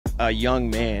a young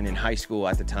man in high school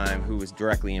at the time who was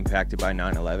directly impacted by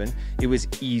 9/11, it was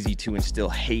easy to instill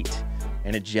hate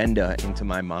and agenda into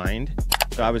my mind.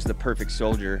 So I was the perfect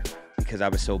soldier because I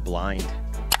was so blind.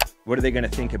 What are they going to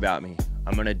think about me?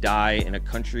 I'm going to die in a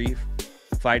country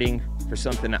fighting for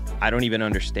something I don't even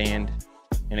understand,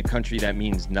 in a country that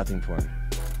means nothing for me.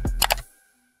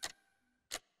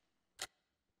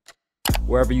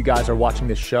 Wherever you guys are watching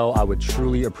this show, I would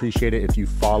truly appreciate it if you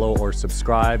follow or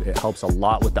subscribe. It helps a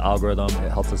lot with the algorithm.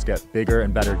 It helps us get bigger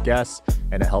and better guests,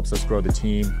 and it helps us grow the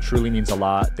team. Truly means a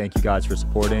lot. Thank you guys for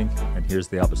supporting, and here's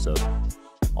the episode.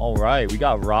 All right, we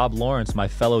got Rob Lawrence, my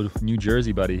fellow New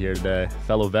Jersey buddy here today,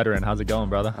 fellow veteran. How's it going,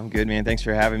 brother? I'm good, man. Thanks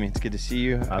for having me. It's good to see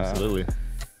you. Absolutely.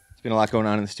 It's been a lot going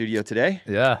on in the studio today.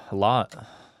 Yeah, a lot.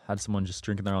 Had someone just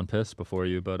drinking their own piss before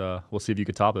you, but we'll see if you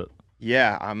could top it.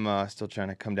 Yeah, I'm still trying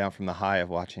to come down from the high of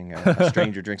watching a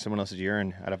stranger drink someone else's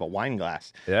urine out of a wine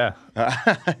glass. Yeah.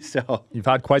 So you've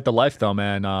had quite the life, though,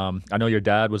 man. I know your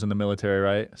dad was in the military,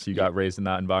 right? So you got raised in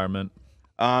that environment.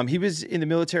 He was in the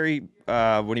military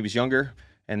when he was younger,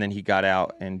 and then he got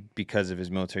out, and because of his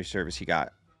military service, he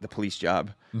got the police job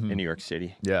in New York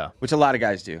City. Yeah. Which a lot of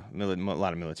guys do. A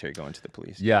lot of military go into the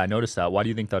police. Yeah, I noticed that. Why do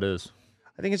you think that is?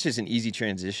 I think it's just an easy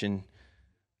transition.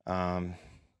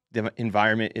 The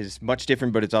environment is much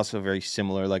different, but it's also very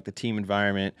similar. Like the team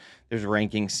environment, there's a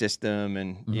ranking system,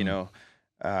 and you know,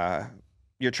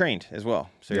 you're trained as well,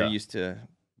 so you're used to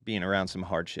being around some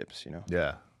hardships. You know.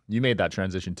 Yeah, you made that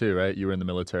transition too, right? You were in the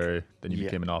military, then you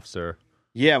became an officer.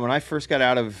 Yeah, when I first got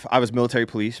out of, I was military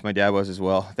police. My dad was as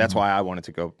well. That's why I wanted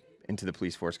to go into the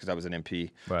police force, because I was an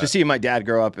MP. Right. Just seeing my dad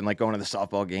grow up and like going to the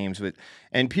softball games with,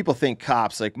 and people think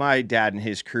cops, like my dad and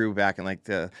his crew back in like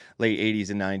the late 80s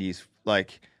and 90s,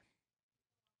 like,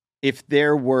 if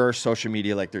there were social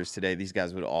media like there's today, these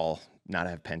guys would all not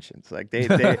have pensions. Like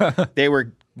they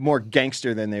were more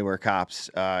gangster than they were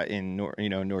cops in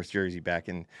North Jersey back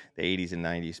in the 80s and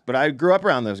 90s. But I grew up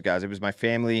around those guys. It was my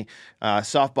family,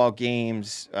 softball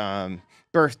games,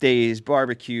 birthdays,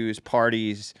 barbecues,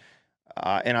 parties,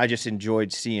 and I just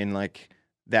enjoyed seeing like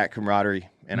that camaraderie,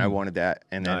 and I wanted that.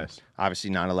 And then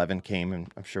obviously 9/11 came,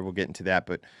 and I'm sure we'll get into that,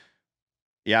 but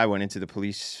yeah, I went into the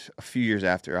police a few years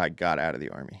after I got out of the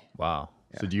Army. Wow.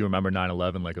 Yeah. So do you remember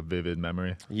 9/11 like a vivid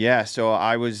memory? Yeah. So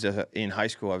I was in high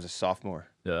school. I was a sophomore.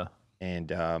 Yeah.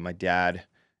 And my dad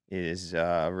is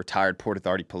retired Port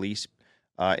Authority police.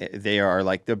 They are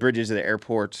like the bridges of the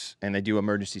airports, and they do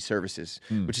emergency services,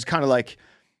 which is kind of like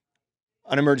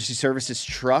an emergency services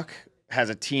truck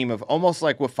has a team of almost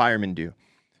like what firemen do.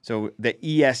 So the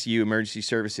ESU, Emergency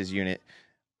Services Unit,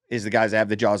 is the guys that have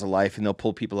the jaws of life, and they'll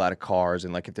pull people out of cars.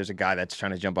 And like if there's a guy that's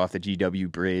trying to jump off the GW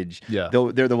bridge,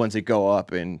 they're the ones that go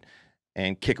up and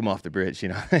kick him off the bridge, you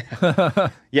know.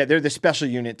 Yeah, they're the special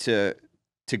unit to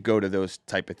go to those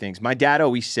type of things. My dad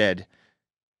always said,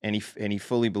 and he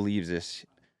fully believes this,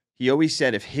 he always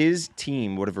said if his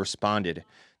team would have responded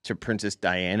to Princess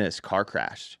Diana's car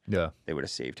crash, they would have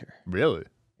saved her. Really?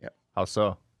 Yeah. How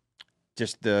so?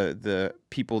 Just the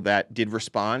people that did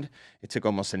respond, it took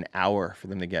almost an hour for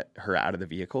them to get her out of the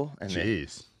vehicle. And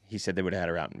he said they would have had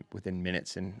her out within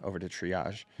minutes and over to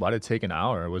triage. Why did it take an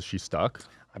hour? Was she stuck?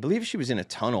 I believe she was in a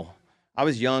tunnel. I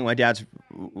was young. My dad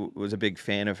was a big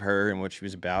fan of her and what she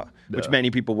was about, which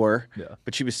many people were. Yeah.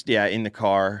 But she was, in the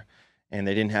car, and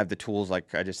they didn't have the tools.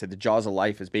 Like I just said, the jaws of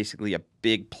life is basically a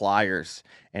big pliers,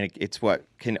 and it's what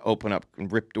can open up and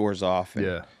rip doors off.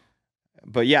 And,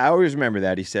 but yeah, I always remember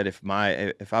that. He said if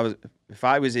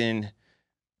I was in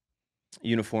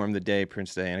uniform the day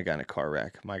Princess Diana got in a car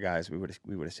wreck, my guys, we would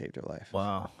have saved her life.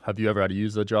 Wow. Have you ever had to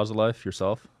use the jaws of life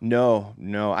yourself? No.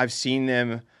 I've seen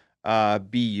them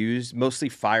be used. Mostly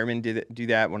firemen do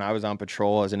that when I was on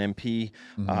patrol as an MP,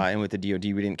 and with the DOD,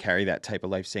 we didn't carry that type of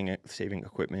life-saving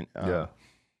equipment.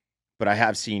 But I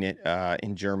have seen it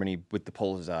in Germany with the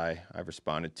Polizei. I've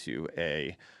responded to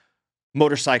a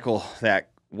motorcycle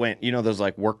that went, those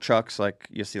like work trucks, like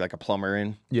you see like a plumber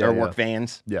in, or work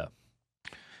vans. Yeah,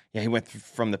 he went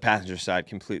from the passenger side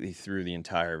completely through the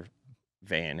entire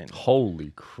van. And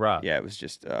holy crap. Yeah, it was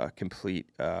just a complete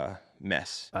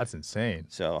mess. That's insane.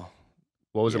 So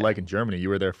what was it like in Germany? You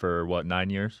were there for what, 9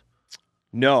 years?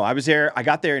 No, I was there. I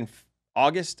got there in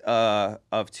August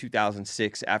of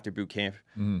 2006 after boot camp.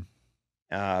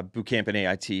 Boot camp in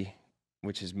AIT,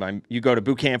 which is you go to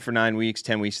boot camp for 9 weeks,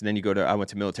 10 weeks, and then I went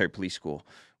to military police school,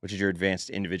 which is your advanced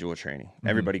individual training.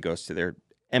 Everybody goes to their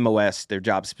MOS, their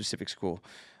job specific school.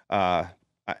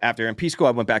 After MP school,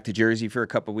 I went back to Jersey for a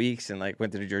couple weeks and like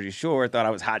went to the Jersey Shore. Thought I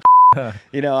was hot. I'm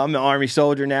the Army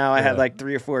soldier now. I had like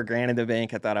 $3 or $4 grand in the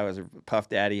bank. I thought I was a puff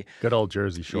daddy. Good old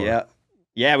Jersey Shore. Yeah.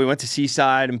 Yeah, we went to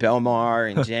Seaside and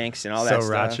Belmar and Jenks and all that So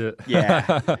stuff. ratchet.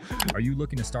 Yeah. Are you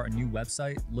looking to start a new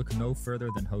website? Look no further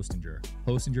than Hostinger.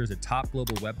 Hostinger is a top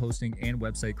global web hosting and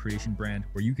website creation brand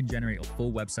where you can generate a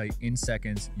full website in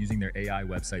seconds using their AI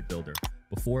website builder.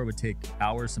 Before, it would take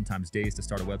hours, sometimes days to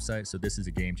start a website, so this is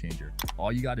a game changer.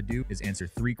 All you got to do is answer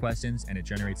 3 questions and it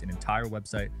generates an entire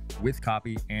website with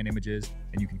copy and images,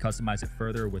 and you can customize it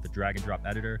further with a drag and drop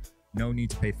editor. No need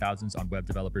to pay thousands on web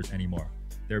developers anymore.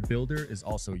 Their builder is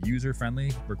also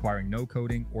user-friendly, requiring no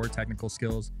coding or technical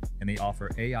skills, and they offer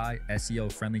AI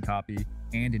SEO-friendly copy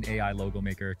and an AI logo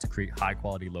maker to create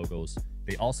high-quality logos.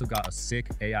 They also got a sick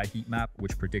AI heat map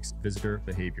which predicts visitor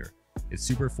behavior. It's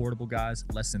super affordable, guys,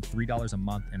 less than $3 a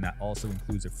month, and that also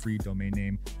includes a free domain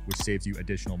name, which saves you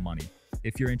additional money.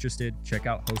 If you're interested, check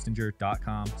out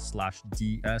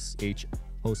hostinger.com/DSH,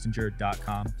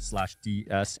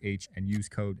 hostinger.com/DSH, and use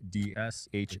code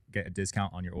DSH, get a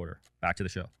discount on your order. Back to the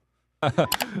show.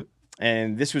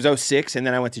 And this was 06, and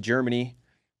then I went to Germany,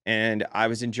 and I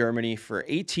was in Germany for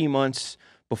 18 months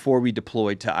before we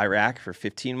deployed to Iraq for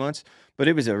 15 months. But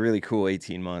it was a really cool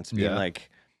 18 months, being like,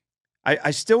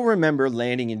 I still remember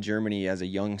landing in Germany as a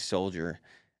young soldier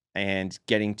and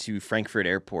getting to Frankfurt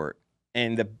Airport.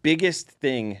 And the biggest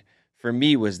thing for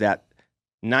me was that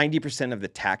 90% of the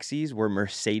taxis were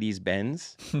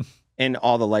Mercedes-Benz and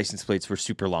all the license plates were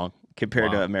super long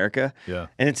compared to America. Yeah.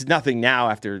 And it's nothing now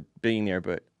after being there,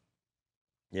 but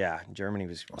yeah, Germany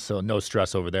was... So no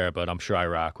stress over there, but I'm sure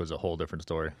Iraq was a whole different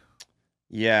story.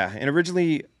 Yeah. And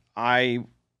originally I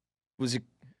was...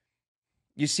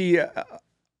 You see...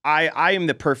 I was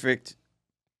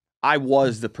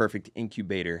the perfect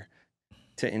incubator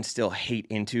to instill hate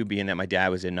into, being that my dad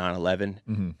was in 9/11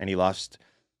 and he lost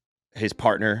his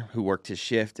partner who worked his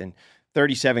shift, and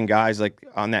 37 guys like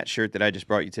on that shirt that I just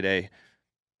brought you today,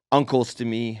 uncles to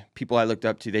me, people I looked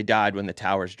up to, they died when the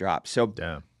towers dropped. So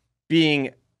being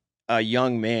a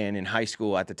young man in high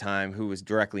school at the time who was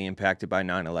directly impacted by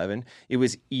 9/11, it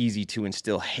was easy to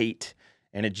instill hate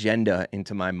an agenda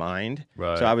into my mind.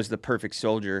 Right. So I was the perfect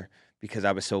soldier because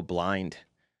I was so blind.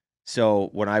 So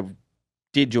when I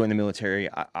did join the military,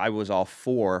 I was all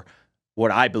for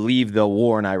what I believe the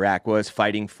war in Iraq was,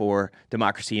 fighting for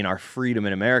democracy and our freedom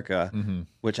in America,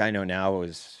 which I know now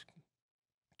is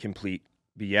complete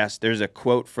BS. There's a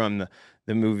quote from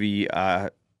the movie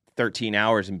 13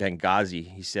 Hours in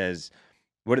Benghazi. He says,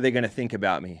 "What are they going to think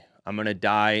about me? I'm going to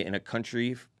die in a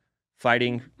country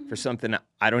fighting for something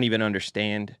I don't even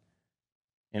understand,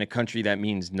 in a country that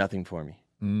means nothing for me."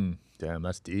 Damn,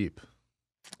 that's deep.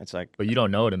 It's like... But you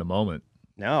don't know it in the moment.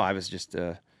 No, I was just...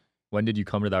 When did you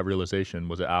come to that realization?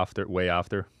 Was it after, way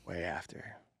after? Way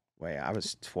after. I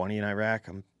was 20 in Iraq.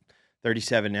 I'm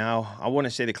 37 now. I want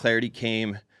to say the clarity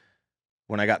came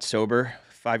when I got sober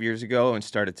 5 years ago and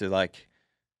started to like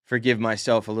forgive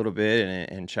myself a little bit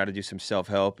and try to do some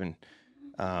self-help and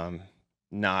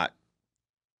not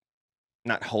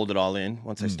hold it all in.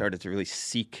 Once I started to really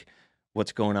seek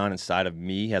what's going on inside of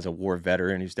me as a war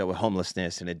veteran who's dealt with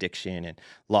homelessness and addiction and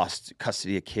lost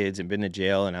custody of kids and been to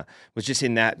jail, and I was just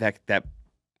in that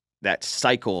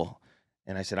cycle.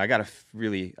 And I said, I got to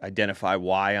really identify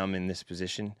why I'm in this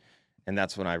position. And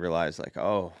that's when I realized, like,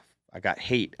 oh, I got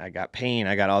hate, I got pain,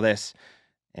 I got all this,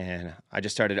 and I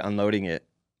just started unloading it.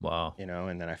 Wow. You know,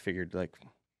 and then I figured, like,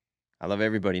 I love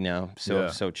everybody now.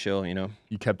 So chill, you know.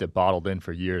 You kept it bottled in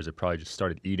for years. It probably just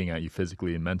started eating at you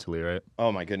physically and mentally, right?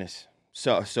 Oh my goodness.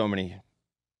 So many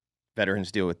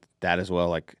veterans deal with that as well.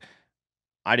 Like,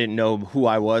 I didn't know who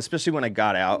I was, especially when I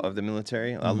got out of the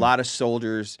military. A lot of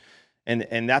soldiers,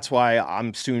 and that's why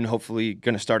I'm soon hopefully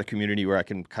going to start a community where I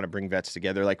can kind of bring vets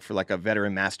together, like for like a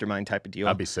veteran mastermind type of deal.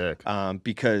 That'd be sick.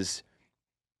 Because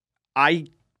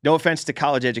no offense to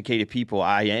college educated people,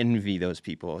 I envy those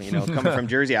people. You know, coming from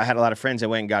Jersey, I had a lot of friends that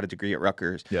went and got a degree at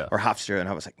Rutgers or Hofstra, and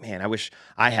I was like, man, I wish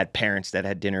I had parents that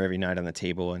had dinner every night on the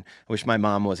table, and I wish my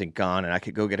mom wasn't gone and I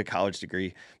could go get a college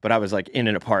degree. But I was like in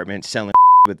an apartment selling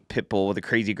with Pitbull with a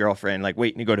crazy girlfriend, like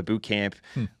waiting to go to boot camp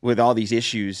with all these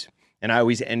issues. And I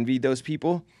always envied those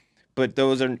people. But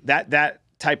those are that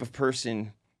type of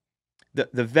person.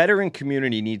 The veteran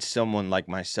community needs someone like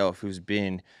myself who's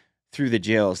been through the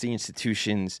jails, the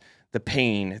institutions, the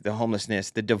pain, the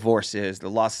homelessness, the divorces, the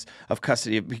loss of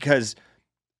custody, because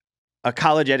a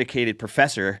college-educated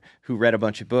professor who read a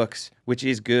bunch of books, which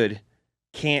is good,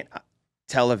 can't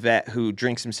tell a vet who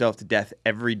drinks himself to death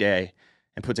every day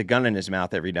and puts a gun in his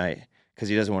mouth every night because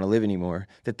he doesn't want to live anymore,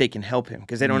 that they can help him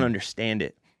because they don't understand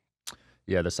it.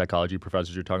 Yeah, the psychology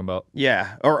professors you're talking about.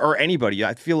 Yeah, or anybody.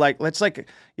 I feel like you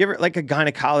ever like a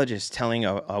gynecologist telling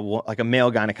like a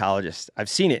male gynecologist. I've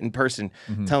seen it in person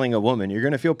telling a woman, "You're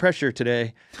gonna feel pressure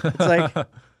today." It's like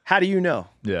how do you know?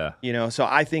 Yeah. You know, so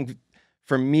I think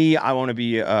for me, I want to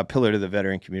be a pillar to the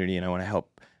veteran community, and I want to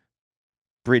help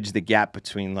bridge the gap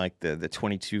between like the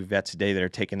 22 vets a day that are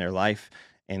taking their life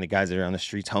and the guys that are on the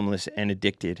streets homeless and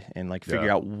addicted, and like figure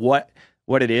out what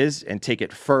it is and take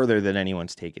it further than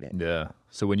anyone's taken it. Yeah.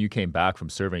 So when you came back from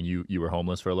serving, you were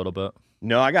homeless for a little bit?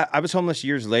 No, I was homeless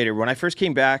years later. When I first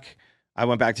came back, I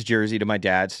went back to Jersey to my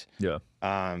dad's. Yeah.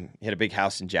 He had a big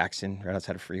house in Jackson, right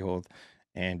outside of Freehold,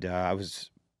 and I was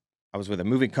with a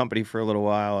moving company for a little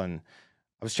while, and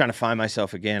I was trying to find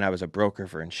myself again. I was a broker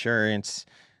for insurance,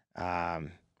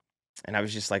 and I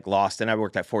was just like lost. And I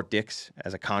worked at Fort Dix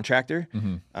as a contractor.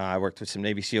 I worked with some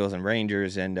Navy SEALs and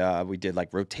Rangers, and we did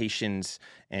like rotations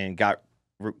and got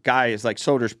guys like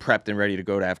soldiers prepped and ready to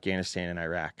go to Afghanistan and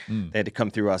Iraq. They had to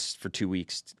come through us for 2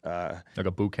 weeks. Like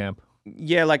a boot camp?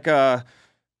 Yeah, like a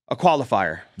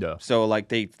qualifier. Yeah. So like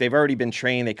they've already been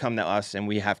trained. They come to us, and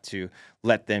we have to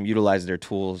let them utilize their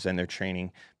tools and their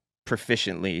training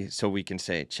proficiently, so we can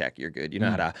say, check, you're good. You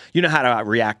know how to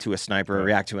react to a sniper or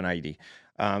react to an IED.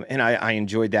 And I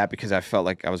enjoyed that because I felt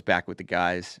like I was back with the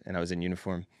guys and I was in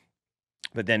uniform.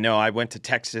 But then no, I went to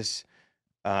Texas,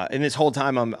 and this whole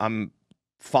time I'm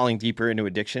falling deeper into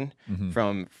addiction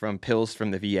from pills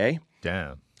from the VA.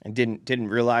 Damn. And didn't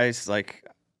realize, like,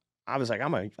 I was like,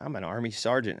 I'm an Army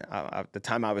sergeant. At the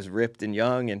time I was ripped and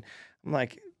young, and I'm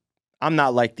like, I'm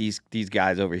not like these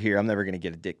guys over here. I'm never gonna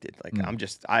get addicted. Like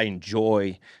I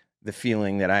enjoy the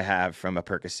feeling that I have from a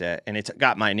Percocet, and it's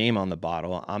got my name on the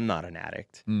bottle. I'm not an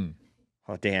addict.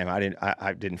 Oh damn,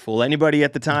 I didn't fool anybody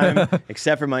at the time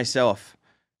except for myself.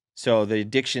 So the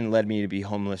addiction led me to be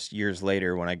homeless years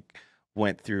later when I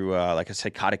went through like a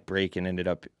psychotic break and ended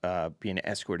up being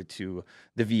escorted to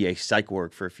the VA psych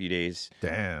ward for a few days.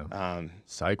 Damn.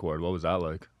 Psych ward, what was that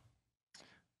like?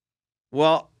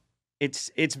 Well, it's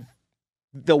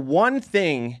the one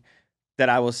thing that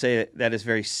I will say that is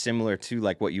very similar to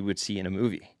like what you would see in a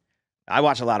movie. I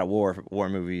watch a lot of war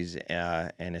movies,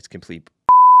 and it's complete.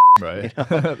 Right. You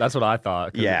know? That's what I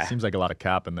thought. Yeah. It seems like a lot of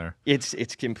cap in there. It's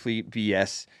complete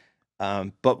BS.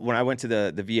 But when I went to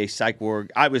the VA psych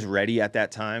ward, I was ready at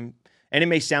that time. And it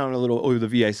may sound a little, the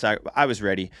VA psych, I was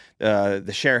ready.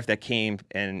 The sheriff that came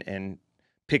and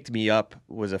picked me up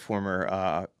was a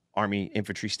former Army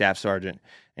infantry staff sergeant.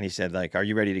 And he said, like, are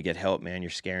you ready to get help, man? You're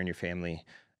scaring your family.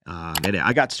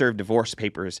 I got served divorce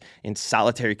papers in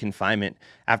solitary confinement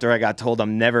after I got told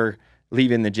I'm never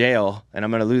leaving the jail and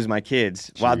I'm going to lose my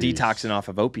kids while detoxing off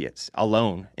of opiates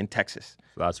alone in Texas.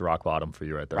 So that's rock bottom for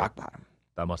you right there. Rock bottom.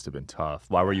 That must have been tough.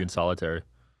 Why were you in solitary?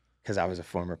 Because I was a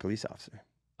former police officer.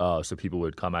 Oh, so people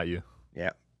would come at you?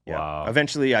 Yeah. Wow.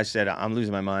 Eventually I said, I'm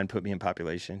losing my mind, put me in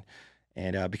population.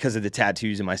 And because of the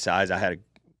tattoos and my size, I had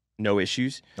no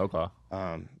issues. Okay.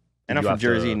 And I'm from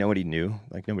Jersey, and nobody knew.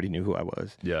 Like, nobody knew who I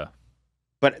was. Yeah.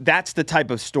 But that's the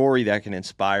type of story that can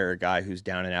inspire a guy who's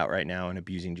down and out right now and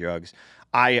abusing drugs.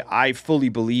 I fully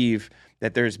believe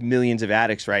that there's millions of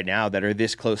addicts right now that are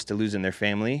this close to losing their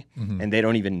family, and they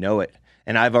don't even know it.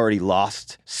 And I've already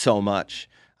lost so much.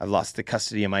 I've lost the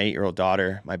custody of my 8-year-old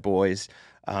daughter, my boys.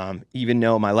 Even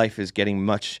though my life is getting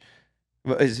much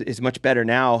better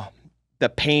now, the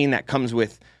pain that comes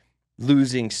with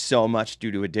losing so much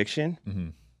due to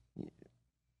addiction,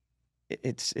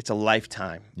 it's a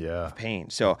lifetime of pain.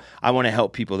 So I want to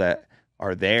help people that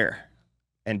are there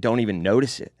and don't even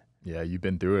notice it. Yeah, you've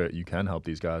been through it. You can help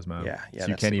these guys, man. Yeah. So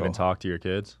you can't even talk to your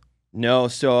kids? No.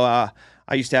 So I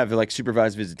used to have like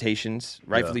supervised visitations,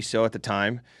 rightfully so at the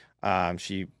time.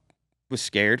 She was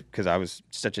scared because I was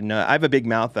such a nut. I have a big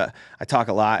mouth. I talk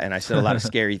a lot, and I said a lot of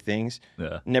scary things.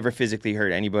 Yeah. Never physically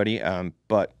hurt anybody,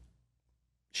 but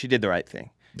she did the right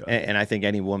thing. Yeah. And I think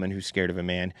any woman who's scared of a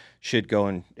man should go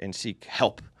and seek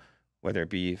help, whether it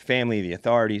be family, the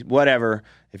authorities, whatever.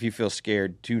 If you feel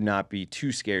scared, do not be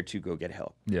too scared to go get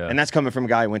help. Yeah. And that's coming from a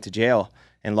guy who went to jail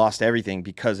and lost everything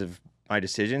because of my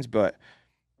decisions. But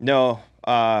no,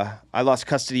 I lost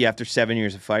custody after 7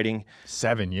 years of fighting.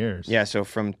 7 years? Yeah, so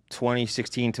from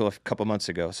 2016 till a couple months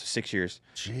ago, so 6 years.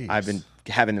 Jeez. I've been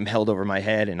having them held over my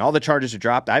head, and all the charges are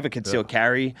dropped. I have a concealed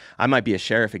carry. I might be a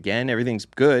sheriff again. Everything's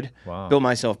good. Wow. Build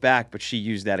myself back, but she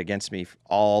used that against me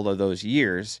all of those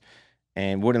years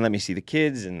and wouldn't let me see the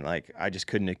kids, and like I just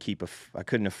couldn't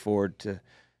afford to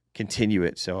continue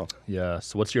it. So yeah.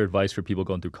 So what's your advice for people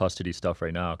going through custody stuff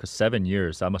right now? Because 7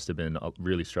 years, that must have been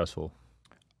really stressful.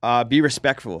 Be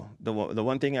respectful. The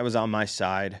one thing that was on my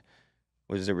side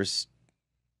was there was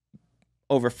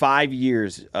over 5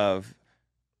 years of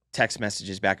text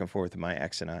messages back and forth with my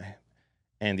ex and I,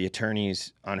 and the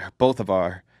attorneys on both of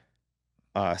our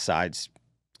sides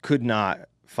could not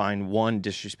find one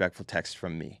disrespectful text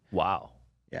from me. Wow.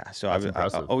 Yeah. So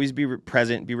I'll always be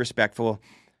present, be respectful.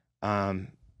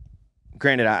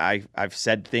 Granted, I've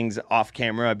said things off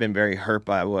camera. I've been very hurt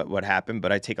by what happened,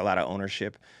 but I take a lot of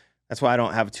ownership. That's why I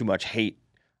don't have too much hate.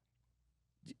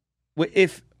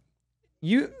 If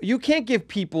you can't give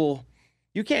people,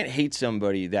 you can't hate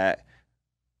somebody that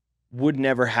would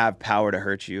never have power to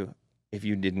hurt you if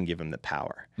you didn't give them the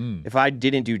power. If I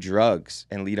didn't do drugs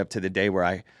and lead up to the day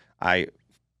where I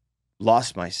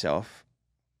lost myself,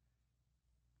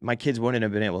 my kids wouldn't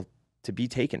have been able to be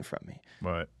taken from me.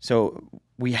 Right. So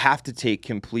we have to take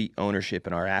complete ownership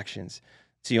in our actions.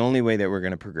 It's the only way that we're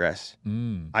going to progress.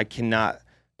 I cannot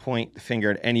point the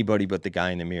finger at anybody but the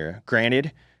guy in the mirror.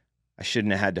 Granted, I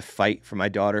shouldn't have had to fight for my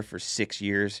daughter for 6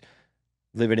 years,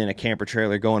 living in a camper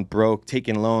trailer, going broke,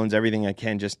 taking loans, everything I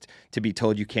can, just to be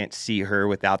told you can't see her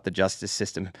without the justice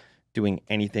system doing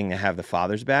anything to have the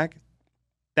father's back.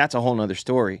 That's a whole nother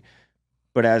story.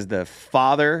 But as the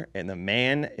father and the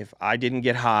man, if I didn't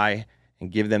get high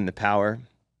and give them the power,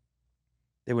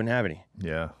 they wouldn't have any.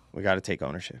 Yeah. We got to take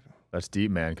ownership. That's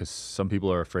deep, man, because some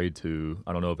people are afraid to,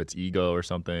 I don't know if it's ego or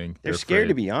something. They're scared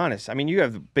to be honest. I mean, you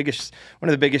have one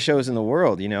of the biggest shows in the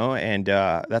world, and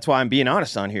that's why I'm being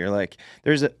honest on here. Like,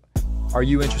 Are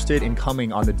you interested in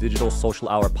coming on the Digital Social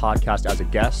Hour podcast as a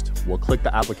guest? Well, click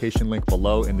the application link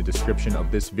below in the description of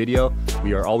this video.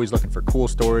 We are always looking for cool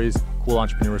stories, cool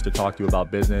entrepreneurs to talk to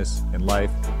about business and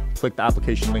life. Click the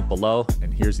application link below,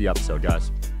 and here's the episode,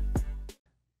 guys.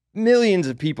 Millions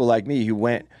of people like me who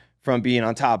went from being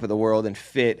on top of the world and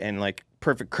fit and like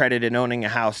perfect credit and owning a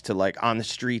house to like on the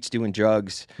streets doing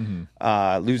drugs,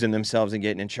 losing themselves and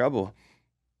getting in trouble.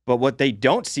 But what they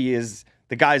don't see is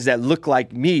the guys that look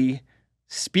like me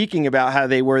speaking about how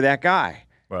they were that guy.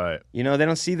 Right. They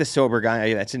don't see the sober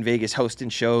guy that's in Vegas hosting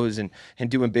shows and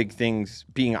doing big things,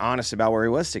 being honest about where he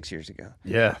was 6 years ago.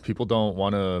 Yeah, people don't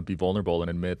want to be vulnerable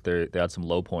and admit they had some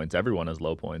low points. Everyone has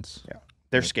low points. Yeah.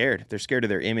 They're scared. They're scared of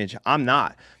their image. I'm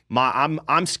not.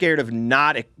 I'm scared of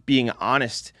not being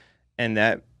honest, and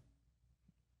that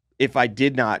if I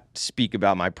did not speak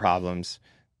about my problems,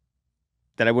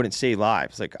 that I wouldn't save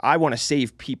lives. Like, I want to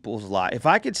save people's lives. If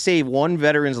I could save one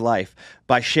veteran's life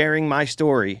by sharing my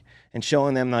story and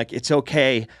showing them like it's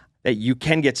okay that you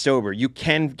can get sober, you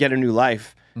can get a new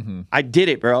life. I did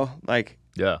it, bro. Like,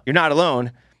 yeah, you're not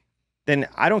alone. Then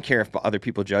I don't care if other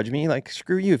people judge me. Like,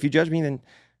 screw you. If you judge me, then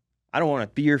I don't want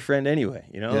to be your friend anyway,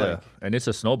 Yeah, like, and it's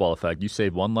a snowball effect. You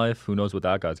save one life, who knows what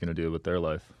that guy's going to do with their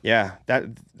life. Yeah,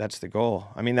 that's the goal.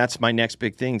 I mean, that's my next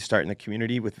big thing, starting the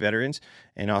community with veterans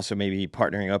and also maybe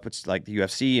partnering up with like the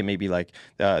UFC and maybe like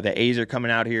the A's are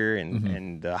coming out here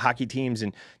and the hockey teams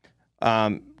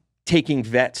and taking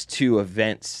vets to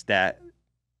events that,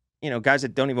 guys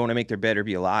that don't even want to make their bed or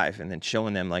be alive, and then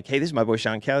showing them like, hey, this is my boy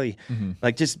Sean Kelly.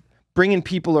 Like, just bringing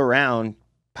people around,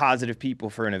 positive people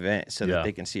for an event so that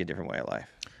they can see a different way of life.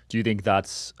 Do you think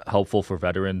that's helpful for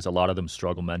veterans? A lot of them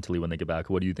struggle mentally when they get back.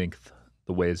 What do you think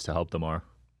the ways to help them are?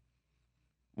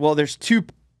 Well, there's two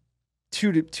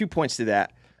points to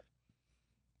that.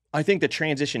 I think the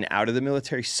transition out of the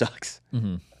military sucks.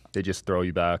 They just throw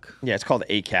you back. Yeah, it's called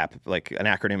ACAP, like an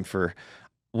acronym for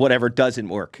whatever doesn't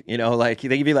work. Like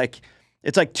they give you like,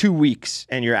 it's like 2 weeks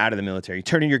and you're out of the military. You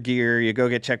turn in your gear, you go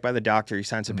get checked by the doctor, you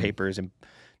sign some papers, and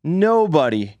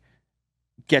nobody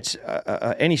gets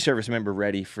any service member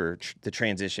ready for the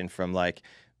transition from like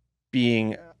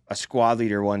being a squad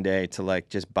leader one day to like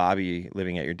just Bobby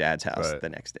living at your dad's house the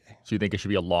next day. So you think it should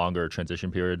be a longer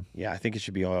transition period? Yeah, I think it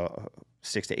should be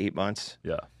 6 to 8 months.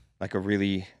 Yeah, like a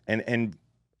really and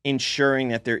ensuring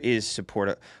that there is support.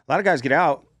 A lot of guys get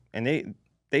out and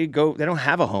they don't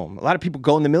have a home. A lot of people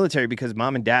go in the military because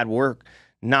mom and dad work,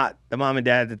 not the mom and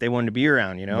dad that they wanted to be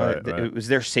around. It was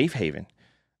their safe haven.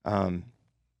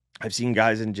 I've seen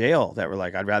guys in jail that were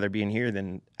like, I'd rather be in here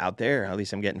than out there. At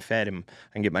least I'm getting fed and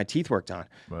I can get my teeth worked on.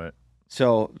 Right.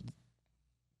 So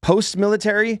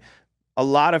post-military, a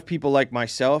lot of people like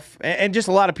myself and just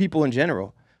a lot of people in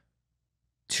general,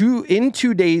 in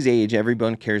today's age,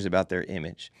 everyone cares about their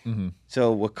image.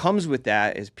 So what comes with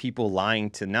that is people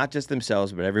lying to not just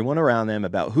themselves, but everyone around them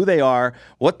about who they are,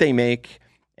 what they make,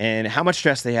 and how much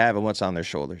stress they have and what's on their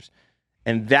shoulders.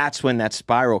 And that's when that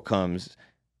spiral comes.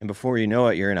 And before you know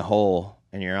it, you're in a hole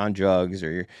and you're on drugs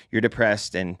or you're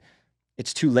depressed, and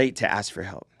it's too late to ask for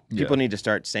help. People need to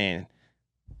start saying,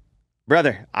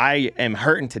 brother, I am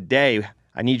hurting today.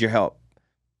 I need your help.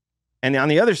 And on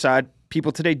the other side,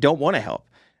 people today don't want to help.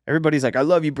 Everybody's like, I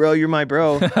love you, bro. You're my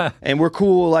bro. And we're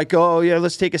cool. Like, oh, yeah,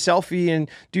 let's take a selfie and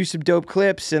do some dope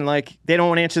clips. And like, they don't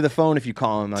want to answer the phone if you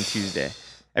call them on Tuesday.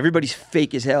 Everybody's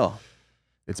fake as hell.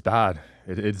 It's bad.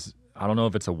 It's I don't know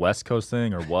if it's a West Coast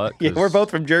thing or what. Yeah, we're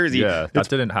both from Jersey. Yeah, that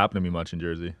didn't happen to me much in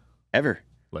Jersey. Ever.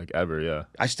 Like ever, yeah.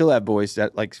 I still have boys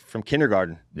that like from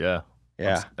kindergarten. Yeah.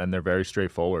 Yeah. And they're very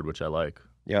straightforward, which I like.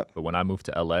 Yep. But when I moved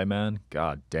to LA, man,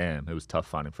 god damn, it was tough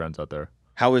finding friends out there.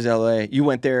 How was LA? You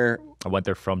went there? I went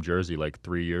there from Jersey like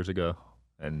 3 years ago,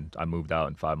 and I moved out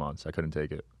in 5 months. I couldn't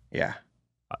take it. Yeah.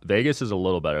 Vegas is a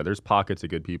little better. There's pockets of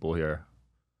good people here.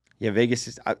 Yeah, Vegas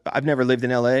is. I've never lived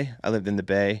in LA. I lived in the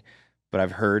Bay, but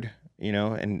I've heard,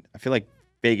 and I feel like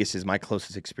Vegas is my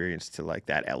closest experience to like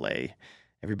that LA.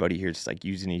 Everybody here is like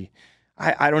using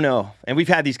I don't know. And we've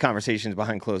had these conversations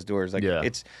behind closed doors. Like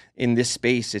it's in this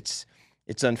space, it's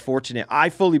unfortunate. I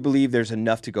fully believe there's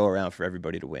enough to go around for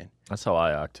everybody to win. That's how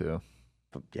I act too.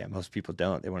 But yeah, most people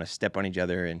don't. They want to step on each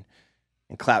other and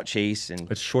clout chase, and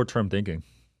it's short-term thinking.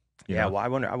 Yeah, well, I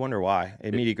wonder why.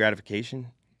 Immediate gratification.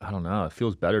 I don't know. It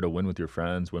feels better to win with your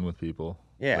friends, win with people.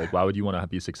 Yeah. Like, why would you want to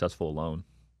be successful alone?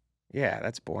 Yeah,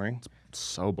 that's boring. It's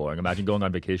so boring. Imagine going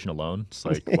on vacation alone. It's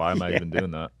like, why am I even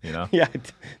doing that? Yeah,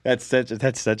 that's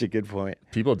such a good point.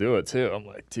 People do it too. I'm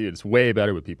like, dude, it's way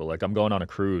better with people. Like, I'm going on a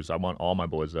cruise. I want all my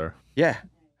boys there. Yeah.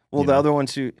 Well, the other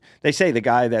ones they say the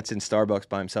guy that's in Starbucks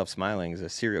by himself smiling is a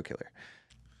serial killer.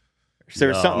 So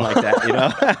there's something like that,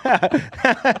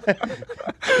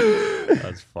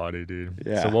 That's funny, dude.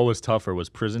 Yeah. So what was tougher? Was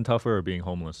prison tougher or being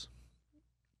homeless?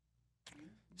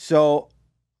 So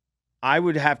I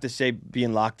would have to say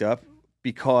being locked up,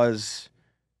 because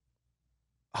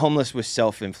homeless was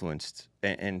self-influenced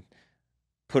and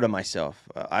put on myself.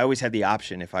 I always had the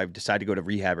option, if I decide to go to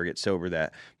rehab or get sober,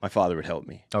 that my father would help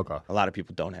me. Okay. A lot of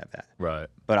people don't have that. Right.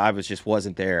 But I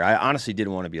wasn't there. I honestly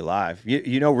didn't want to be alive.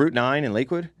 You know Route 9 in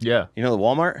Lakewood? Yeah. You know the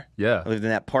Walmart? Yeah. I lived in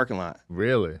that parking lot.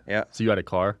 Really? Yeah. So you had a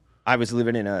car? I was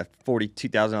living in a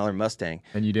 $42,000 Mustang.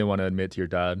 And you didn't want to admit to your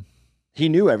dad? He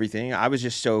knew everything. I was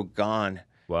just so gone.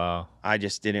 Wow. I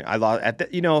just didn't. I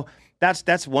lost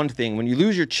that's one thing. When you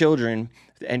lose your children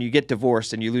and you get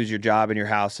divorced and you lose your job and your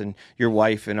house and your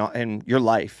wife and your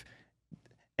life,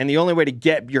 and the only way to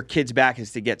get your kids back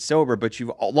is to get sober, but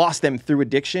you've lost them through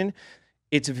addiction,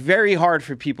 it's very hard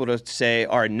for people to say,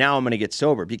 all right, now I'm going to get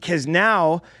sober, because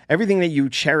now everything that you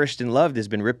cherished and loved has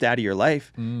been ripped out of your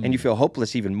life, and you feel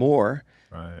hopeless even more.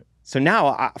 Right. So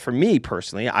now, for me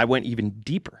personally, I went even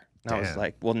deeper. And I was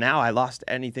like, well, now I lost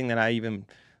anything that I even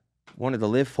wanted to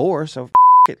live for, so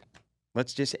it.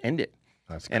 Let's just end it.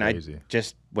 That's crazy. And I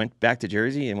just went back to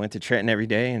Jersey and went to Trenton every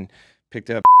day and picked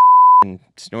up and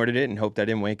snorted it and hoped I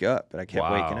didn't wake up, but I kept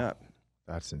waking up.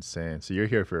 That's insane. So you're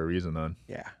here for a reason then.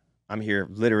 Yeah. I'm here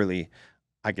literally.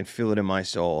 I can feel it in my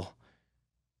soul.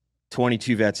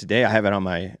 22 vets a day. I have it on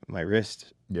my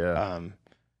wrist. Yeah.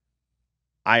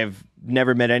 I have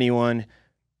never met anyone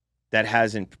that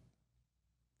hasn't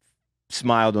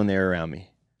smiled when they're around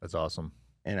me. That's awesome.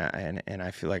 And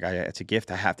I feel like it's a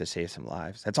gift. I have to save some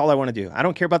lives. That's all I want to do. I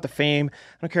don't care about the fame.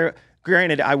 I don't care.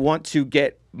 Granted, I want to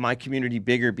get my community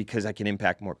bigger because I can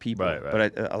impact more people. Right.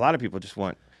 But a lot of people just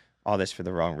want all this for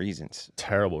the wrong reasons.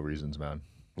 Terrible reasons, man.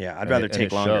 Yeah, I'd rather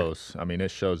take longer. Shows. I mean,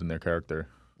 it shows in their character.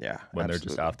 Yeah, when they're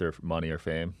just after money or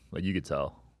fame, like you could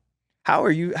tell. How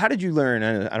did you learn?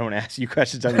 I don't want to ask you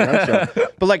questions on your own show,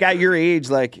 but like at your age,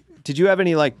 like, did you have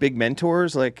any like big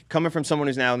mentors? Like coming from someone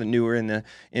who's now newer in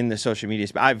the social media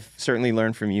space, I've certainly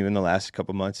learned from you in the last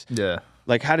couple months. Yeah.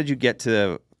 Like, how did you get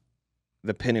to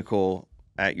the pinnacle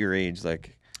at your age?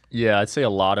 Like, yeah, I'd say a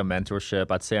lot of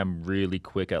mentorship. I'd say I'm really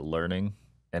quick at learning,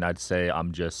 and I'd say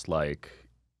I'm just like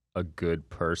a good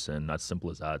person. As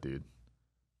simple as that, dude.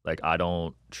 Like, I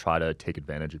don't try to take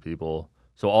advantage of people.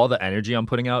 So all the energy I'm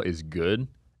putting out is good,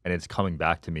 and it's coming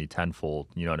back to me tenfold.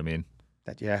 You know what I mean?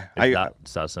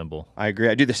 It's that simple. I agree.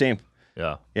 I do the same.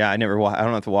 Yeah. Yeah, I don't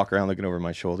have to walk around looking over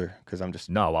my shoulder because I'm just...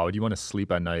 No, why would you want to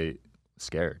sleep at night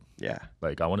scared? Yeah.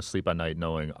 Like, I want to sleep at night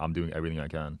knowing I'm doing everything I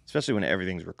can. Especially when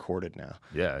everything's recorded now.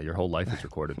 Yeah, your whole life is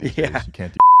recorded these days. You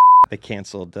can't do... They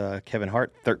canceled Kevin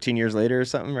Hart 13 years later or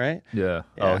something, right? Yeah.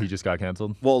 Oh, he just got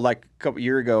canceled? Well, like a couple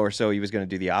years ago or so, he was going to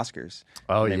do the Oscars.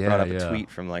 Oh, and they brought up a tweet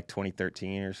from like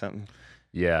 2013 or something.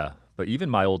 Yeah. But even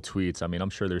my old tweets, I mean, I'm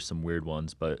sure there's some weird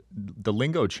ones, but the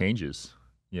lingo changes.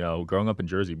 You know, growing up in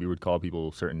Jersey, we would call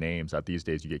people certain names that these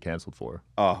days you get canceled for.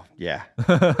 Oh, yeah.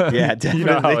 Yeah, definitely. You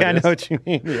know I know what you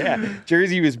mean. Yeah.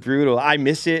 Jersey was brutal. I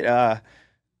miss it.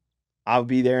 I'll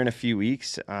be there in a few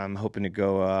weeks. I'm hoping to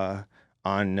go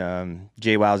on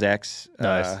JWoww's X.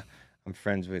 Nice. I'm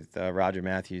friends with Roger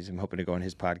Matthews. I'm hoping to go on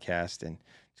his podcast and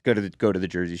just go to the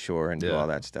Jersey Shore and do all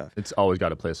that stuff. It's always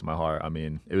got a place in my heart. I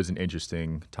mean, it was an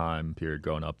interesting time period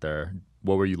growing up there.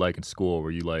 What were you like in school?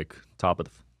 Were you like top of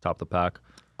the pack?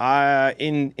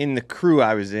 In the crew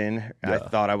I was in, I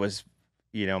thought I was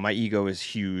you know, my ego was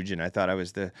huge and I thought I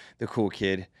was the cool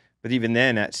kid. But even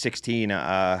then at 16,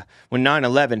 when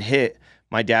 9/11 hit,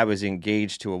 my dad was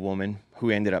engaged to a woman who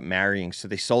ended up marrying. So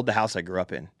they sold the house I grew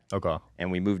up in. Okay.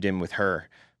 And we moved in with her.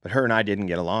 But her and I didn't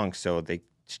get along. So they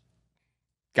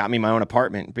got me my own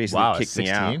apartment, basically kicked me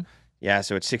out. Yeah,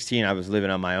 so at 16, I was living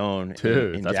on my own.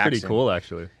 Dude, in that's Jackson. pretty cool,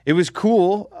 actually. It was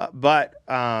cool, but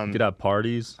you could have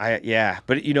parties.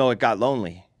 But you know, it got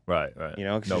lonely. Right. You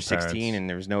know, because you're 16 and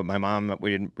there was my mom, we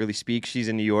didn't really speak. She's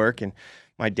in New York, and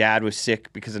my dad was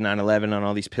sick because of 9/11 on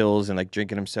all these pills and like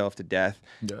drinking himself to death.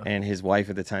 Yeah. And his wife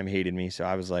at the time hated me, so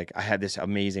I was like, I had this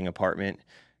amazing apartment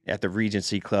at the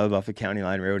Regency Club off of County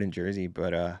Line Road in Jersey,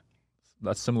 but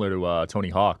that's similar to Tony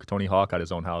Hawk. Tony Hawk had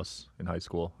his own house in high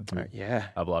school. Yeah.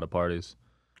 Have a lot of parties.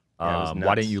 Yeah,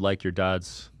 why didn't you like your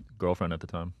dad's girlfriend at the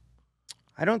time?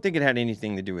 I don't think it had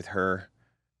anything to do with her.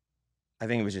 I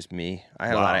think it was just me. I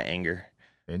had a lot of anger.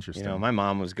 Interesting. You know, my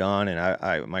mom was gone,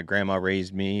 and my grandma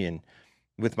raised me, and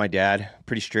with my dad,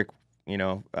 pretty strict, you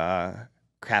know,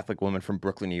 Catholic woman from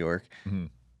Brooklyn, New York. Mm-hmm.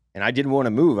 And I didn't want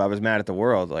to move. I was mad at the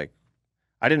world. Like,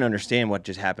 I didn't understand what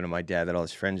just happened to my dad, that all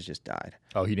his friends just died.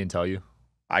 Oh, he didn't tell you?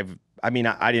 I mean,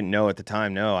 I didn't know at the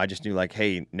time, no. I just knew, like,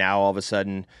 hey, now all of a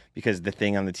sudden, because the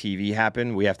thing on the TV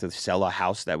happened, we have to sell a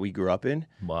house that we grew up in.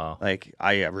 Wow. Like,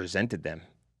 I resented them.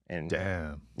 And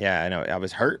damn. Yeah, I know. I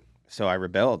was hurt, so I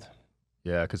rebelled.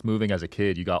 Yeah, because moving as a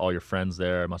kid, you got all your friends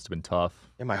there. It must have been tough.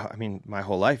 Yeah, my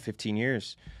whole life, 15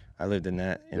 years, I lived in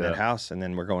that house. And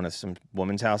then we're going to some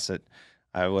woman's house that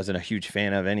I wasn't a huge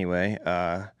fan of anyway.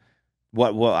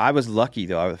 Well, I was lucky,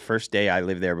 though. The first day I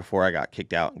lived there before I got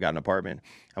kicked out and got an apartment,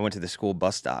 I went to the school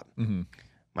bus stop. Mm-hmm.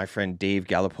 My friend Dave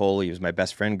Gallipoli was my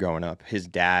best friend growing up. His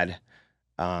dad,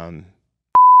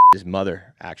 his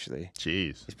mother, actually.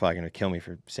 Jeez. He's probably going to kill me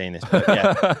for saying this. But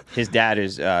yeah, his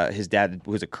dad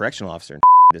was a correctional officer and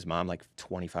his mom like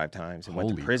 25 times and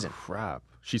went to prison. Holy crap.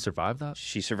 She survived that?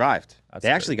 She survived. They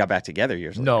actually got back together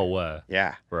years later. No way.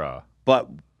 Yeah. Bruh. But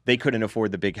they couldn't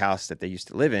afford the big house that they used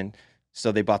to live in.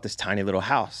 So they bought this tiny little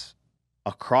house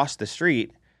across the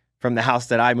street from the house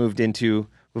that I moved into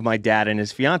with my dad and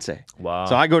his fiance. Wow.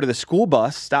 So I go to the school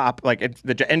bus stop, like at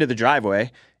the end of the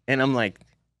driveway, and I'm like,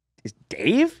 is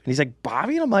Dave? And he's like,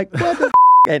 Bobby? And I'm like, what the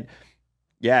And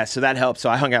yeah, so that helped. So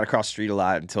I hung out across the street a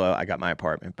lot until I got my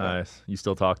apartment. But nice. You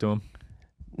still talk to him?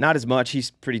 Not as much.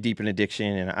 He's pretty deep in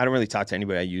addiction, and I don't really talk to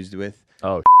anybody I used with.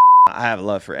 Oh, I have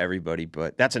love for everybody,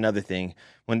 but that's another thing.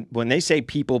 When they say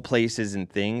people, places, and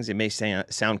things, it may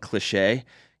sound cliche.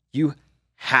 You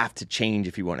have to change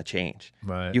if you want to change.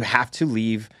 Right. You have to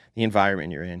leave the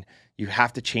environment you're in. You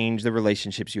have to change the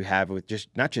relationships you have with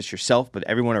not just yourself, but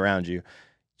everyone around you.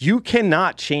 You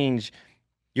cannot change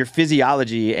your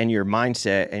physiology and your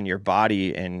mindset and your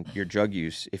body and your drug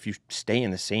use if you stay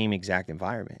in the same exact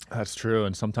environment. That's true.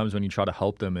 And sometimes when you try to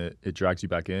help them, it drags you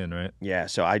back in, right? Yeah.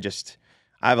 So I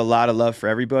have a lot of love for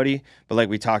everybody, but like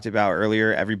we talked about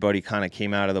earlier, everybody kind of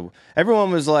came out of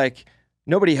everyone was like,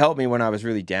 nobody helped me when I was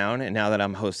really down. And now that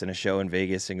I'm hosting a show in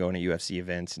Vegas and going to UFC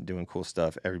events and doing cool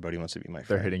stuff, everybody wants to be my friend.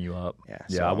 They're hitting you up. Yeah.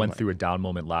 Yeah. So I went through a down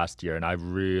moment last year and I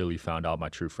really found out my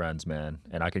true friends, man.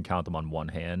 And I can count them on one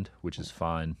hand, which is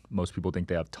fine. Most people think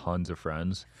they have tons of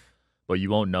friends, but you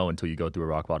won't know until you go through a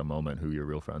rock bottom moment who your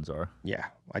real friends are. Yeah.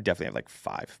 I definitely have like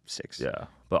 5, 6. Yeah.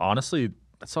 But honestly,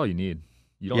 that's all you need.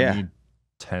 You don't need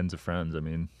tens of friends. I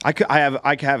mean,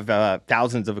 I have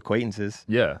thousands of acquaintances.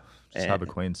 Yeah. Just have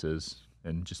acquaintances.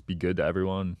 And just be good to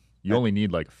everyone. You only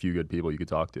need like a few good people you could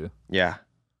talk to. Yeah.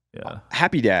 Yeah.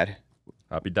 Happy Dad.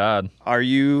 Happy Dad. Are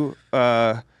you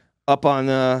up on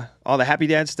all the Happy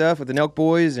Dad stuff with the Nelk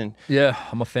boys? And yeah,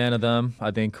 I'm a fan of them.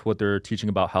 I think what they're teaching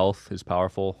about health is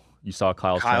powerful. You saw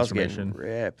Kyle's transformation. Getting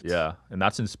ripped. Yeah. And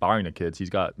that's inspiring to kids.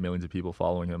 He's got millions of people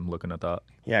following him looking at that.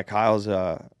 Yeah, Kyle's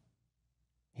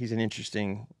he's an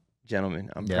interesting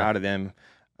gentleman. I'm proud of them.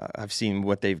 I've seen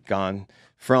what they've gone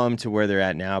from to where they're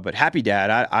at now. But Happy Dad,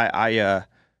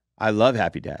 I love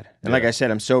Happy Dad. And like I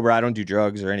said, I'm sober. I don't do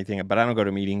drugs or anything, but I don't go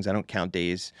to meetings. I don't count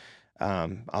days.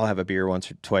 I'll have a beer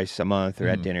once or twice a month or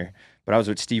at dinner. But I was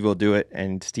with Steve Will Do It,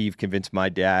 and Steve convinced my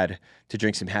dad to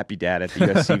drink some Happy Dad at the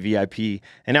UFC VIP.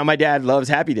 And now my dad loves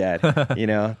Happy Dad. You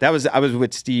know, I was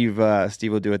with Steve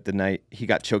Will Do It the night he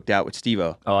got choked out with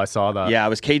Steve-O. Oh, I saw that. Yeah, I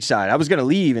was cage side. I was going to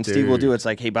leave, and Steve Will Do It's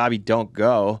like, hey, Bobby, don't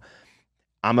go.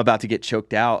 I'm about to get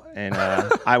choked out. And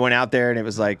I went out there and it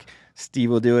was like,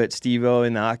 Steve Will Do It, Steve-O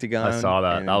in the octagon. I saw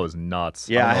that. That was nuts.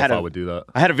 Yeah, I don't know if I would do that.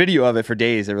 I had a video of it for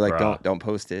days. They were like, don't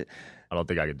post it. I don't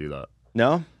think I could do that.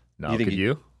 No? No, could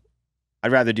you?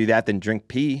 I'd rather do that than drink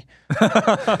pee.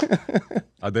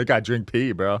 I think I drink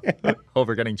pee, bro.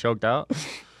 Over getting choked out.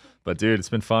 But dude, it's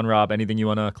been fun, Rob. Anything you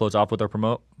want to close off with or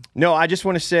promote? No, I just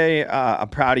want to say I'm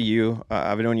proud of you.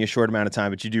 I've known you a short amount of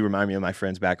time, but you do remind me of my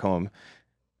friends back home.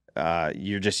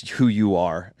 You're just who you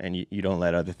are, and you don't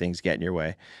let other things get in your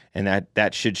way. And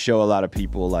that should show a lot of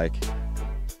people, like,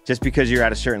 just because you're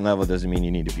at a certain level doesn't mean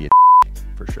you need to be a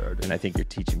for sure, dude. And I think you're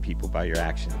teaching people by your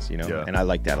actions, you know? Yeah. And I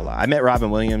like that a lot. I met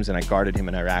Robin Williams, and I guarded him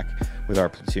in Iraq with our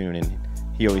platoon, and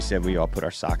he always said we all put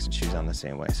our socks and shoes on the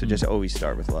same way. So just always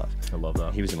start with love. I love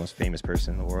that. He was the most famous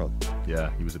person in the world.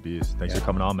 Yeah, he was a beast. Thanks for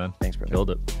coming on, man. Thanks, brother. Killed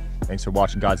it. Thanks for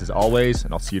watching, guys, as always,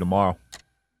 and I'll see you tomorrow.